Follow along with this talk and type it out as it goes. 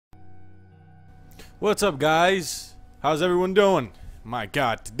What's up, guys? How's everyone doing? My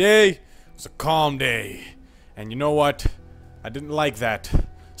god, today was a calm day. And you know what? I didn't like that.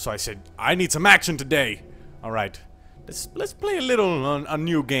 So I said, I need some action today. Alright, let's play a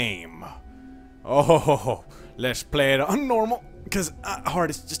new game. Oh, let's play it on normal. Because hard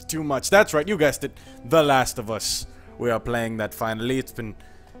is just too much. That's right, you guessed it. The Last of Us. We are playing that finally. It's been,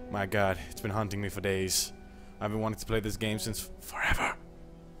 my god, it's been hunting me for days. I've been wanting to play this game since forever.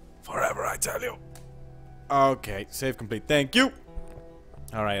 Forever, I tell you. Okay, save complete. Thank you.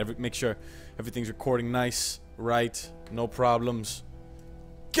 Alright, make sure everything's recording nice, right, no problems.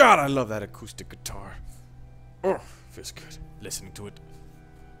 God, I love that acoustic guitar. Oh, feels good listening to it.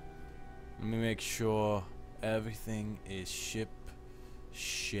 Let me make sure everything is ship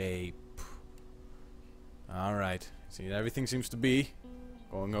shape. Alright, see, everything seems to be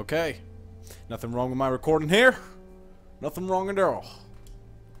going okay. Nothing wrong with my recording here. Nothing wrong at all.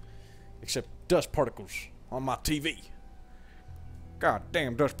 Except dust particles on my TV. God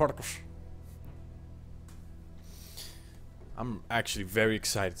damn dust particles. I'm actually very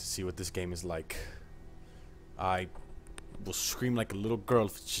excited to see what this game is like. I will scream like a little girl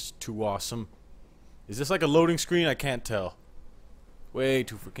if it's just too awesome. Is this like a loading screen? I can't tell. Way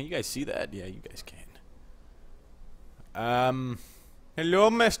too can you guys see that? Yeah, you guys can. Hello,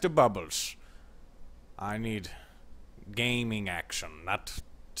 Mr. Bubbles. I need gaming action, not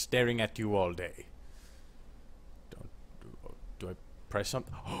staring at you all day. Do I press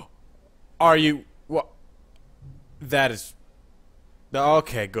something? Are you what? That is.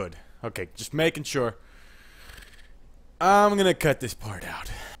 Okay, good. Okay, just making sure. I'm gonna cut this part out.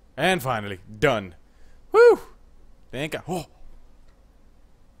 And finally, done. Woo! Thank God. Oh!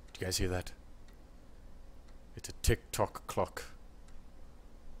 Did you guys hear that? It's a tick-tock clock.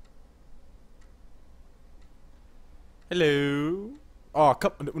 Hello? Oh,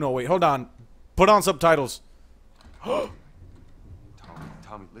 no, wait, hold on. Put on subtitles. Tommy,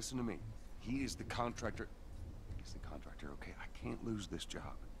 listen to me. He is the contractor. He's the contractor, okay? I can't lose this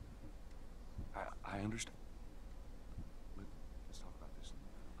job. I understand. Let's talk about this,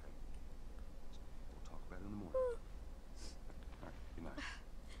 okay? We'll talk about it in the morning. All right, good night.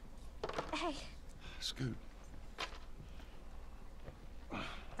 Hey. Scoot.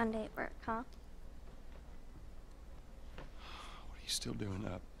 Monday at work, huh? What are you still doing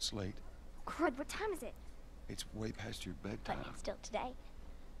up? It's late. Crud, what time is it? It's way past your bedtime. But it's still today.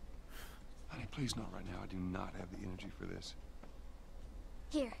 Honey, please not right now. I do not have the energy for this.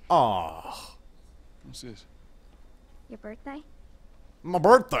 Here. Aww. What's this? Your birthday? My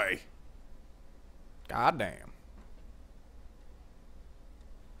birthday. God damn.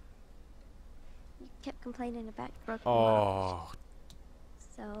 You kept complaining about your broken Oh. watch.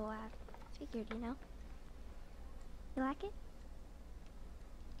 So I figured, you know. You like it?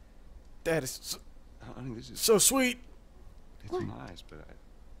 That is so, Honey, this is so sweet. It's What? nice, but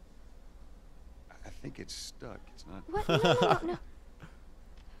I think it's stuck. It's not. What? No.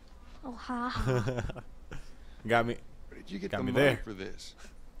 Oh, ha ha. Got me. Where did you get Got the me money there. for this?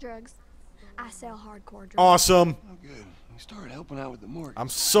 Drugs. I sell hardcore drugs. Awesome. Oh, good. You started helping out with the mortgage. I'm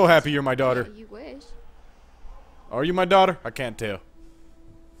so happy you're my daughter. Yeah, you wish. Are you my daughter? I can't tell.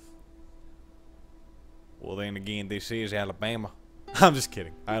 Well, then again, this is Alabama. I'm just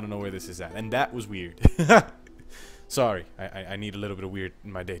kidding. I don't know where this is at. And that was weird. Sorry. I need a little bit of weird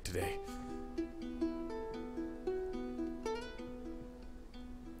in my day today.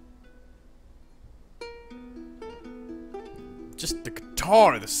 Just the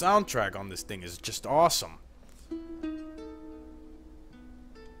guitar, the soundtrack on this thing is just awesome. You're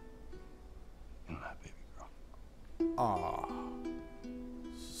my baby girl. Aww.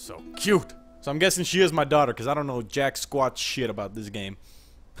 So cute. So I'm guessing she is my daughter, because I don't know jack squat shit about this game.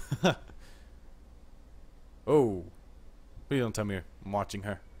 Oh. Please don't tell me I'm watching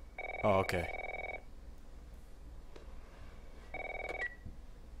her. Oh, okay.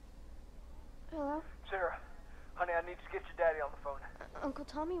 Hello? Sarah, honey, I need to get your daddy on the phone. Uncle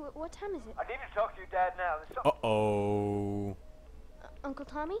Tommy, what time is it? I need to talk to your dad now. There's something. Uh-oh. Uncle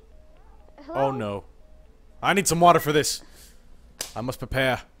Tommy? Hello? Oh, no. I need some water for this. I must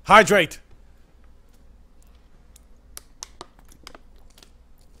prepare. Hydrate!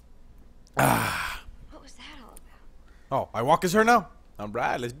 Ah. What was that all about? Oh, I walk as her now?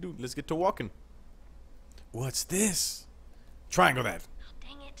 Alright, let's get to walking. What's this? Triangle that. Oh,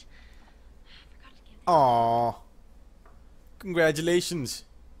 dang it. I forgot to give it. Aww. Congratulations.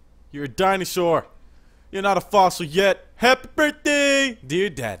 You're a dinosaur. You're not a fossil yet. Happy birthday! Dear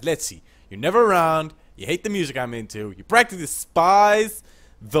Dad, let's see. You're never around. You hate the music I'm into. You practically despise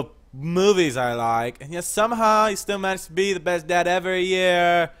the movies I like. And yet somehow you still manage to be the best dad ever.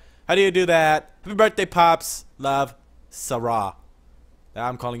 Yeah. How do you do that? Happy birthday, Pops. Love, Sarah.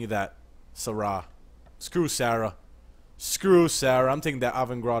 I'm calling you that. Sarah. Screw Sarah. Screw Sarah. I'm taking that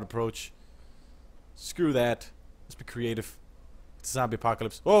avant-garde approach. Screw that. Let's be creative. It's a zombie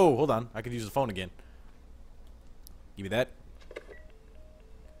apocalypse. Whoa, hold on. I could use the phone again. Give me that.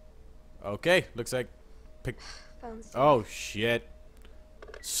 Okay, looks like oh shit.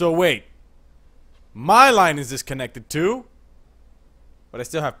 So wait. My line is disconnected too? But I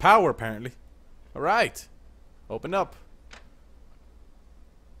still have power apparently. Alright. Open up.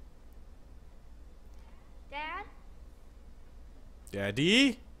 Dad?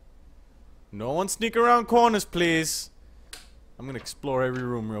 Daddy? No one sneak around corners, please. I'm gonna explore every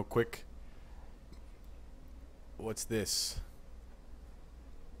room real quick. What's this?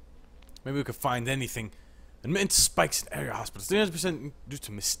 Maybe we could find anything. Admittance spikes in area hospitals. 300% due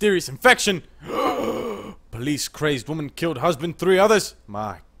to mysterious infection. Police crazed woman killed husband, 3 others.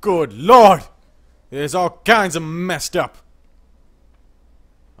 My good lord. There's all kinds of messed up.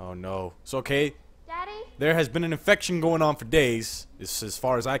 Oh no. It's okay. Daddy? There has been an infection going on for days. It's as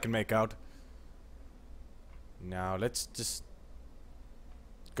far as I can make out. Now let's just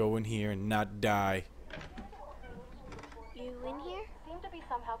go in here and not die. You in here? Seem to be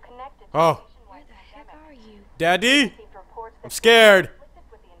somehow connected to Oh. Where the heck are you? Daddy? I'm scared.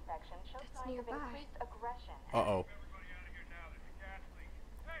 That's nearby. Uh-oh.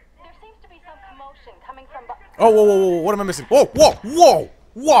 There seems to be some commotion coming from Oh, whoa, whoa, whoa, what am I missing? Whoa, whoa, whoa,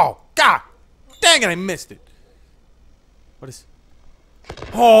 whoa, God dang it, I missed it. What is...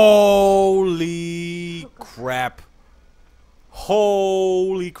 Holy crap.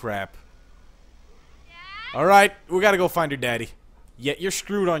 Holy crap. Alright, we gotta go find your daddy. Yeah, you're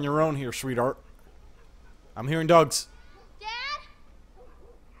screwed on your own here, sweetheart. I'm hearing dogs. Dad?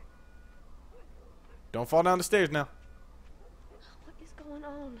 Don't fall down the stairs now. What is going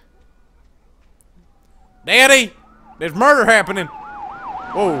on? Daddy! There's murder happening!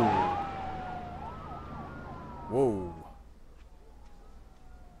 Whoa. Whoa.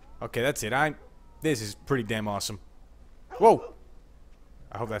 Okay, that's it. This is pretty damn awesome. Whoa!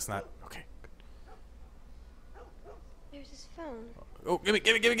 I hope that's not... Okay. There's his phone. Oh, give me. 8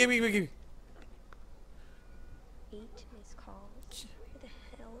 missed calls. Where the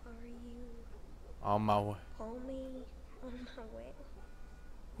hell are you? On my way. Call me on my way.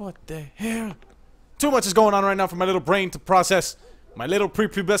 What the hell? Too much is going on right now for my little brain to process. My little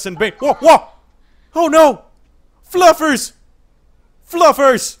prepubescent brain. Whoa, whoa! Oh no! Fluffers!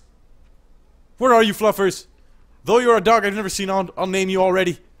 Fluffers! Where are you, Fluffers? Though you're a dog I've never seen, I'll name you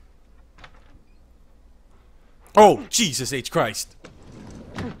already. Oh, Jesus H. Christ.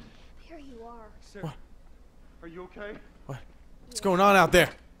 There you are. Sarah, What? are you okay? What? What's going on out there?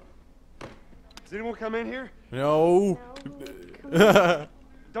 Does anyone come in here? No. No.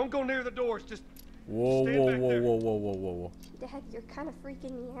 Don't go near the doors. Just Whoa, stand whoa, back whoa, there. whoa, whoa, whoa, whoa, whoa. Dad, you're kind of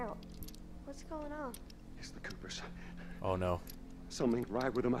freaking me out. What's going on? It's the Coopers. Oh no. Something ain't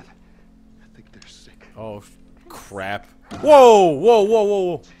right with them. I think they're sick. Oh, crap. Whoa, whoa, whoa, whoa,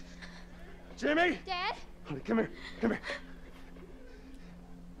 whoa. Jimmy! Dad? Honey, come here. Come here.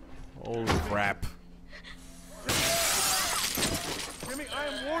 Holy crap. Jimmy, I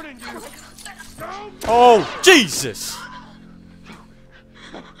am warning you. Don't. Oh, Jesus!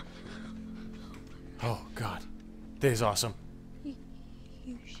 Oh, God. This is awesome.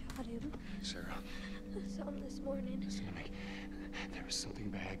 You shot him. Sarah, I saw him this morning. listen to me. There is something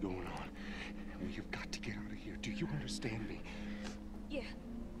bad going on. And we have got to get out of here. Do you understand me? Yeah.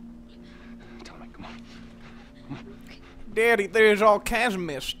 Tell me, come on. Daddy, there's all kinds of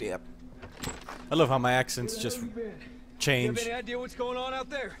messed up. I love how my accents just You change. have any idea what's going on out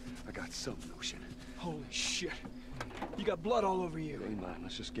there? I got some notion. Holy shit. You got blood all over you. Ain't mine.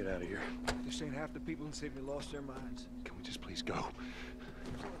 Let's just get out of here. This ain't half the people in Sydney lost their minds. Can we just please go?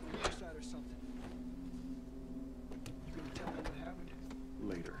 Suicide or something. You gonna tell me what happened?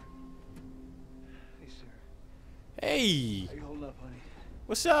 Later. Hey, Sarah. Hey, How you holding up, honey?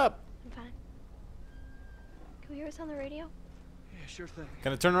 what's up? I'm fine. Can we hear us on the radio? Yeah, sure thing.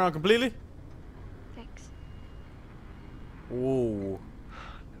 Can I turn around completely? Thanks. Whoa. No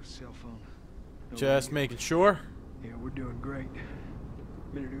cell phone. No Just radio. making sure. Yeah, we're doing great.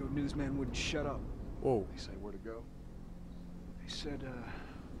 A minute ago, newsman wouldn't shut up. Whoa. They say where to go? They said,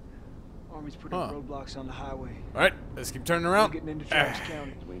 Army's putting Huh. roadblocks on the highway. Alright, let's keep turning We're around. getting into Travis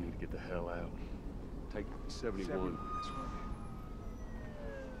County. We need to get the hell out. Take 71. That's right.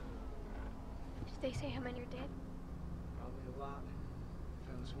 Did they say how many are dead? Probably a lot.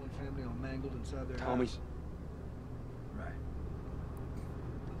 Found this one family all mangled inside their Tommy. house. Right.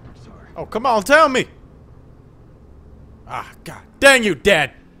 I'm sorry. Oh, come on, tell me. Ah, God dang you,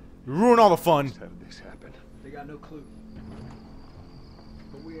 Dad. You ruin all the fun. How did this happen? They got no clue.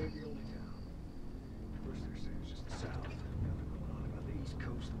 But we ain't the only town. First they're saying it's just the south. Now they're going on about the east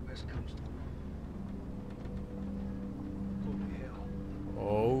coast, the west coast. Holy hell.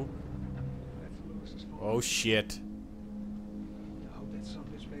 Oh. That's Lewis's fault. Oh shit. I hope that son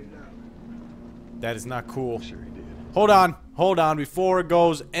bitch made it out. That is not cool. Sure he did. Hold on, before it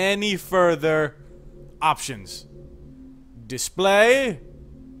goes any further. Options. Display.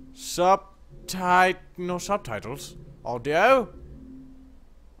 No subtitles. Audio.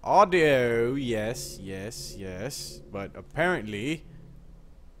 Audio. Yes. But apparently.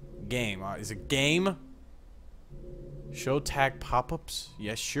 Game. Is it game? Show tag pop-ups?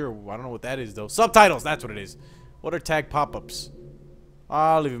 Yes, sure. I don't know what that is, though. Subtitles! That's what it is. What are tag pop-ups?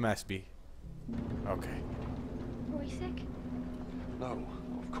 I'll leave a mess be. Okay. Are we sick? No,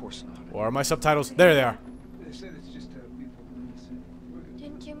 of course not. Or are my subtitles? There they are. They said it's just people in the city. We're good.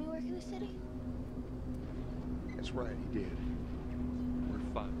 Didn't Jimmy work in the city? That's right, he did. We're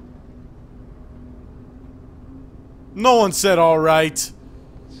fine. No one said alright.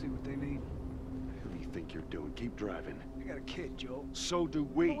 Let's see what they need. Who do you think you're doing? Keep driving. They got a kid, Joel. So do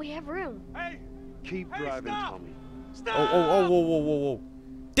But we. we have room. Keep driving, Tommy. Oh, whoa.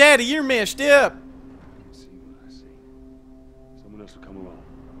 Daddy, you're messed up. I see what I see. Someone else will come along.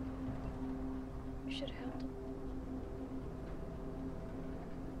 We should have helped him.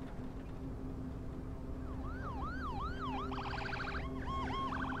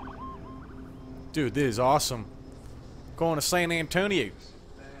 Dude, this is awesome. Going to San Antonio.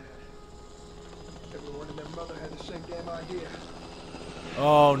 Everyone and their mother had the same damn idea.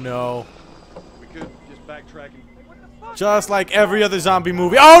 Oh no. We could just backtrack and... Just like every other zombie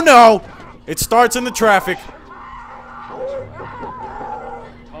movie. Oh no! It starts in the traffic.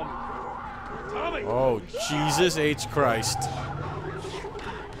 Tommy! Oh, Jesus H. Christ.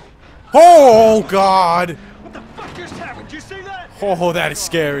 Oh, God! What the fuck just happened? Did you see that? Oh, that is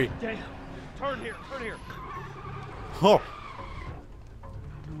scary. Damn. Turn here, turn here. Oh.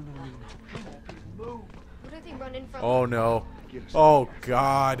 What are they running from? Oh, no. Oh,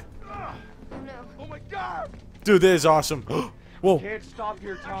 God. Oh no. Oh my god! Dude, this is awesome. Whoa. Can't stop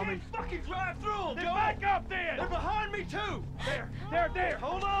here, Tommy. Fucking drive through them, Joe! Back up then! They're behind me too! There!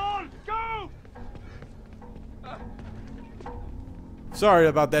 Hold on! Go! Sorry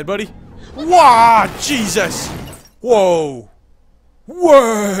about that, buddy. Wow, Jesus. Whoa.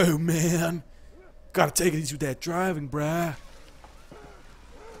 Whoa, man. Gotta take it easy with that driving, bruh.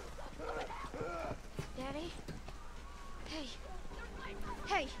 Daddy?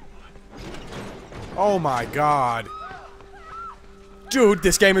 Hey. Oh my God. Dude,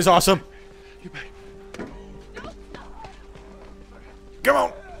 this game is awesome. Come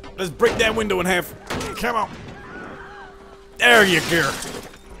on. Let's break that window in half. Come on. There you go.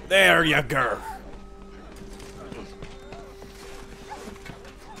 There you go.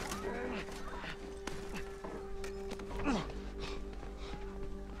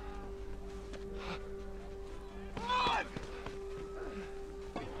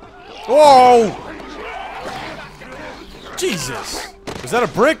 Whoa! Jesus. Is that a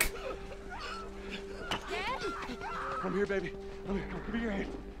brick? Come here, baby. Come here. Give me your hand.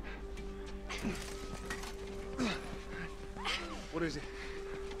 What is it?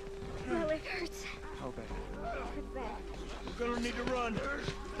 My leg hurts. How bad? It's bad. We're gonna need to run.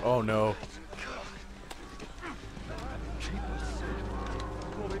 Oh no.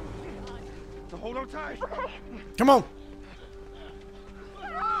 Come on, baby. So hold on tight. Come on.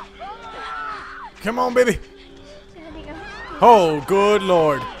 Come on, baby. Daddy, I'm scared. Oh, good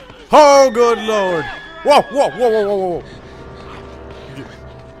Lord. Oh, good Lord. Whoa.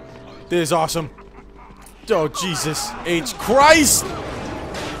 This is awesome. Oh, Jesus H. Christ.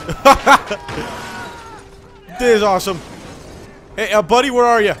 This is awesome. Hey, buddy, where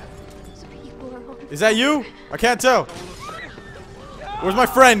are you? Those people are on Is that you? I can't tell. Where's my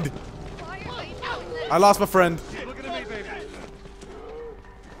friend? fire. I lost my friend. Looking at me, baby.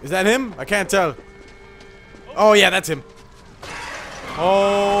 Is that him? I can't tell. Oh, yeah, that's him.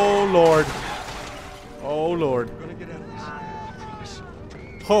 Oh, Lord. Oh, Lord. We're gonna get out of this.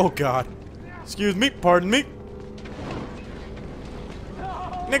 Oh, God. Excuse me. Pardon me.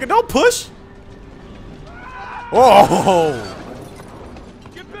 Nigga, don't push. Oh.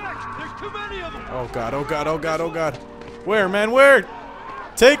 Get back! There's too many of them! Oh, God. Oh, God. Oh, God. Oh, God. Where, man? Where?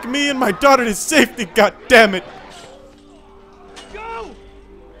 Take me and my daughter to safety. God damn it. Go!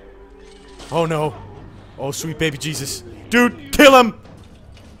 Oh, no. Oh, sweet baby Jesus. Dude, kill him.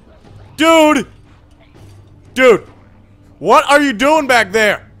 Dude. Dude. What are you doing back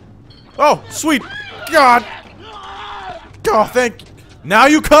there? Oh, sweet God. Oh, thank you. Now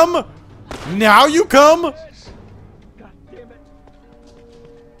you come? Now you come? God damn it.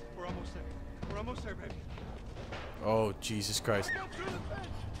 We're almost there. We're almost there, baby. Oh, Jesus Christ.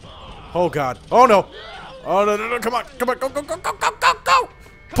 Oh, God. Oh, no. Oh, no, no, no. Come on. Come on. Go, go, go, go, go, go, go.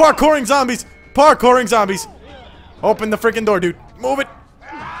 Parkouring zombies. Parkouring zombies. Open the freaking door, dude. Move it.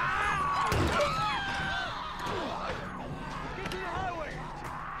 Get to the highway.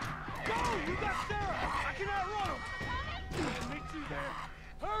 Go! You got Sarah. I can outrun him. I'll meet you there.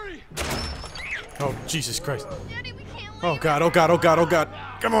 Hurry! Oh, Jesus Christ. Daddy, we can't leave. Oh, God. Oh, God. Oh, God. Oh, God.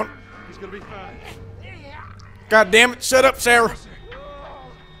 Come on. He's gonna be fine. God damn it. Shut up, Sarah.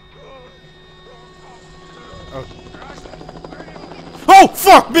 Oh. Oh,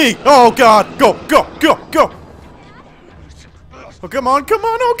 fuck me. Oh, God. Go, go, go, go. Oh, come on, come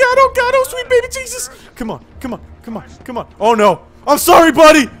on. Oh, God, oh, God. Oh, sweet baby Jesus. Come on, come on, come on, come on. Oh, no. I'm sorry,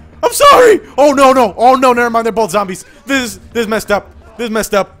 buddy. I'm sorry. Oh, no, no. Oh, no, never mind. They're both zombies. This is messed up. This is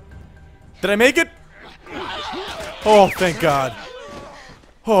messed up. Did I make it? Oh, thank God.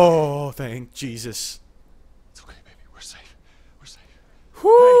 Oh, thank Jesus. It's okay, baby. We're safe. We're safe.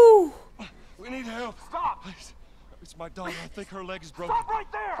 Whoo. We need help. Stop! Please. It's my daughter. I think her leg is broken. Stop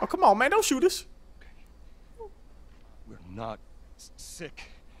right there! Oh, come on, man. Don't shoot us. We're not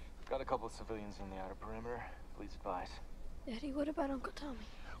sick. Got a couple of civilians in the outer perimeter. Please advise. Daddy, what about Uncle Tommy?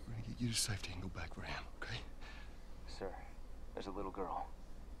 We're gonna get you to safety and go back for him, okay? Sir, there's a little girl.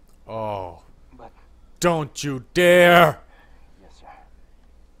 Oh. But, Don't you dare. yes, sir.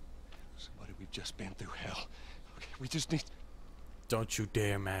 Somebody, we've just been through hell. Okay, we just need... Don't you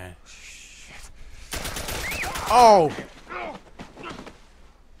dare, man. Oh.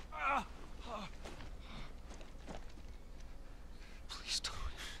 Please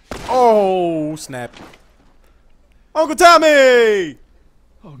don't. Oh, snap. Uncle Tommy!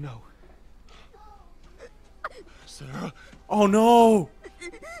 Oh, no. Sarah, Oh, no.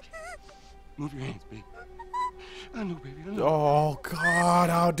 move your hands, baby. I know, baby. I know. Oh, God,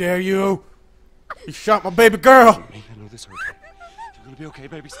 how dare you? You shot my baby girl. I know this hurts. You're gonna be okay,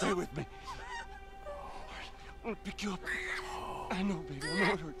 baby. Stay with me. I'm gonna pick you up. I know, baby. I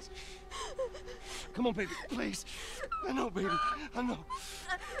know it hurts. Come on, baby. Please. I know, baby. I know.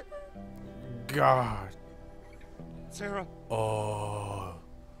 God. Sarah. Oh.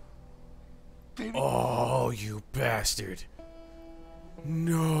 Baby. Oh, you bastard.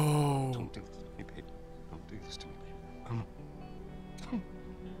 No. Don't do this to me, baby. Don't do this to me, baby. Come on.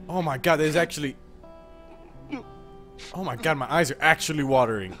 Oh, my God, there's actually... No. Oh, my God, my eyes are actually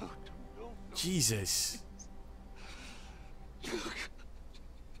watering. Jesus. Please.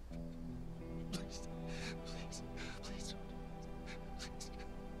 Please. Please. Please.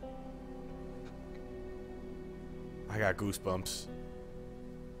 I got goosebumps.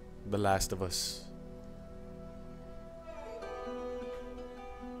 The Last of Us.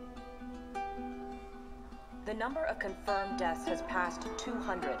 The number of confirmed deaths has passed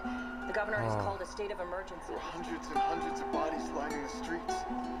 200. The governor has called a state of emergency. Hundreds and hundreds of bodies lining the streets.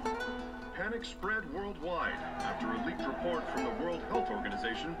 Panic spread worldwide after a leaked report from the World Health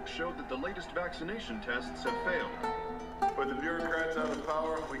Organization showed that the latest vaccination tests have failed. With the bureaucrats out of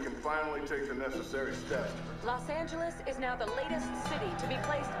power, we can finally take the necessary steps. Los Angeles is now the latest city to be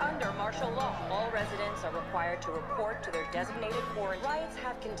placed under martial law. All residents are required to report to their designated quarantine. Riots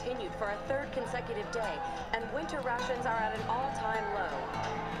have continued for a third consecutive day, and winter rations are at an all-time low.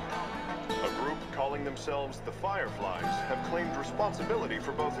 A group calling themselves the Fireflies have claimed responsibility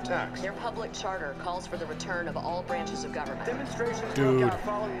for both attacks. Their public charter calls for the return of all branches of government. Demonstrations Dude, broke out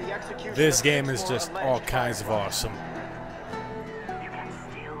following the execution this of game six is more just alleged all kinds of awesome. You can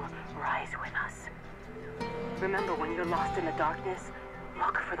still rise with us. Remember, when you're lost in the darkness,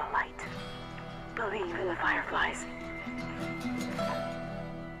 look for the light. Believe in the Fireflies.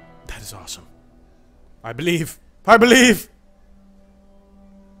 That is awesome. I believe. I believe.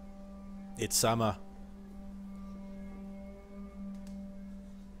 It's summer.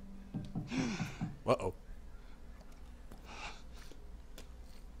 Uh-oh.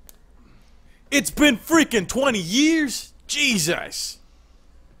 It's been freaking 20 years? Jesus.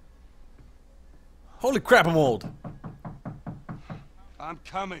 Holy crap, I'm old. I'm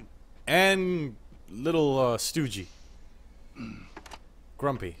coming. And little stoogey.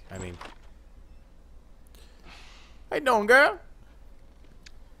 Grumpy, I mean. How you doing, girl?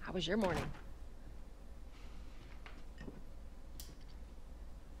 How was your morning?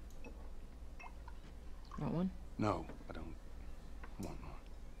 Want one? No, I don't want one.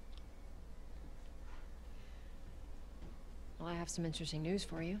 Well, I have some interesting news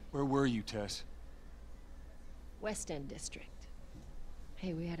for you. Where were you, Tess? West End District.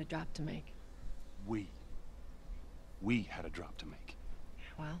 Hey, we had a drop to make. We had a drop to make.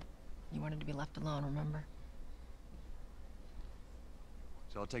 Well, you wanted to be left alone, remember?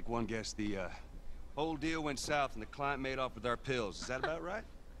 So I'll take one guess. The whole deal went south and the client made off with our pills. Is that about right?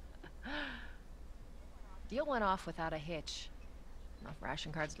 Deal went off without a hitch. Enough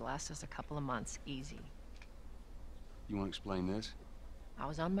ration cards to last us a couple of months, easy. You want to explain this? I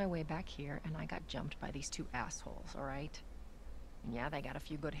was on my way back here, and I got jumped by these two assholes, all right? And yeah, they got a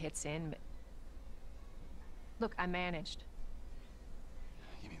few good hits in, but... Look, I managed.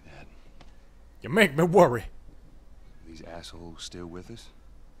 Give me that. You make me worry. Are these assholes still with us?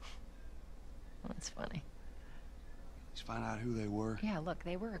 That's funny. Let's find out who they were. Yeah, look,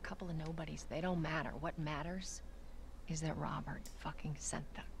 they were a couple of nobodies. They don't matter. What matters is that Robert fucking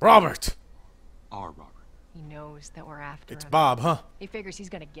sent them. Robert! Our Robert. He knows that we're after It's him. Bob, huh? He figures he's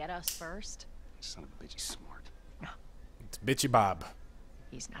gonna get us first. Son of a bitch, he's smart. No, It's Bitchy Bob.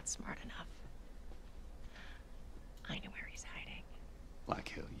 he's not smart enough. I know where he's hiding. Like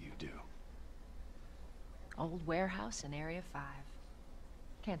hell you do. Old warehouse in Area 5.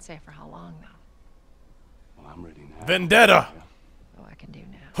 Can't say for how long, though. Well, I'm ready now. Vendetta! Oh, I can do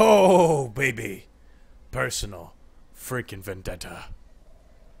now. Oh, baby. Personal freaking vendetta.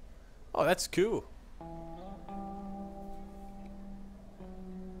 Oh, that's cool.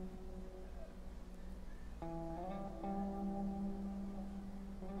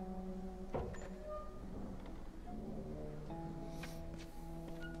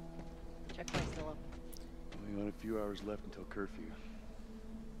 Checkpoint's still open. Only got a few hours left until curfew.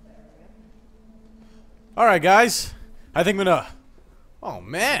 Alright, guys. I think I'm gonna... Oh,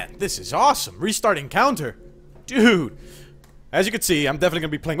 man. This is awesome. Restart encounter. Dude. As you can see, I'm definitely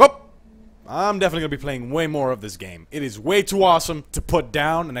gonna be playing... Whoop! I'm definitely gonna be playing way more of this game. It is way too awesome to put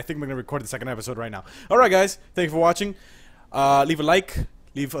down, and I think we're gonna record the second episode right now. Alright, guys. Thank you for watching. Leave a like.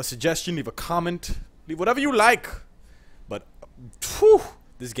 Leave a suggestion. Leave a comment. Leave whatever you like. But, whew,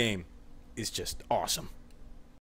 this game is just awesome.